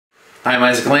I'm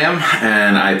Isaac Lamb,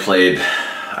 and I played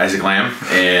Isaac Lamb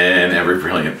in Every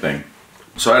Brilliant Thing.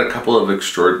 So I had a couple of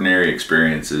extraordinary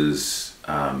experiences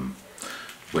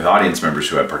with audience members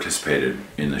who had participated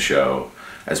in the show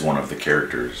as one of the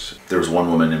characters. There was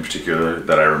one woman in particular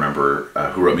that I remember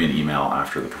who wrote me an email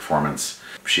after the performance.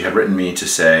 She had written me to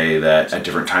say that at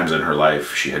different times in her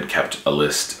life she had kept a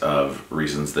list of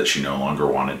reasons that she no longer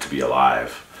wanted to be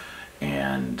alive,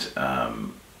 and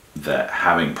that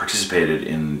having participated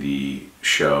in the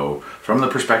show from the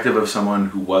perspective of someone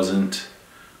who wasn't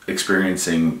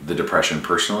experiencing the depression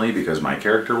personally, because my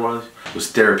character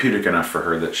was therapeutic enough for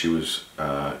her that she was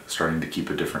starting to keep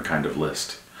a different kind of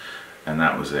list. And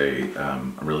that was a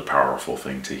really powerful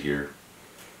thing to hear.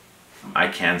 I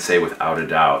can say without a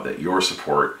doubt that your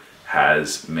support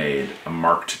has made a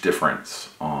marked difference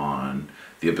on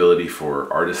the ability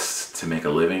for artists to make a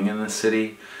living in this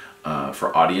city,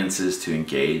 for audiences to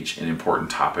engage in important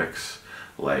topics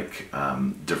like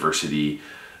diversity,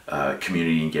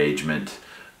 community engagement,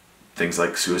 things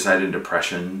like suicide and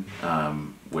depression,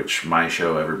 which my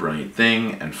show Every Brilliant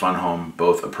Thing and Fun Home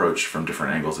both approach from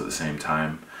different angles at the same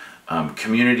time.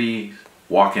 Community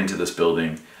walk into this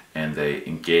building and they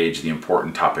engage the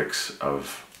important topics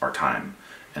of our time,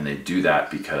 and they do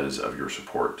that because of your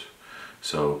support.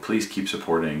 So please keep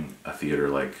supporting a theater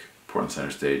like Portland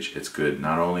Center Stage. It's good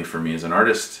not only for me as an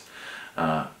artist,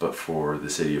 but for the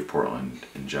city of Portland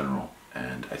in general,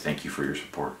 and I thank you for your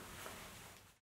support.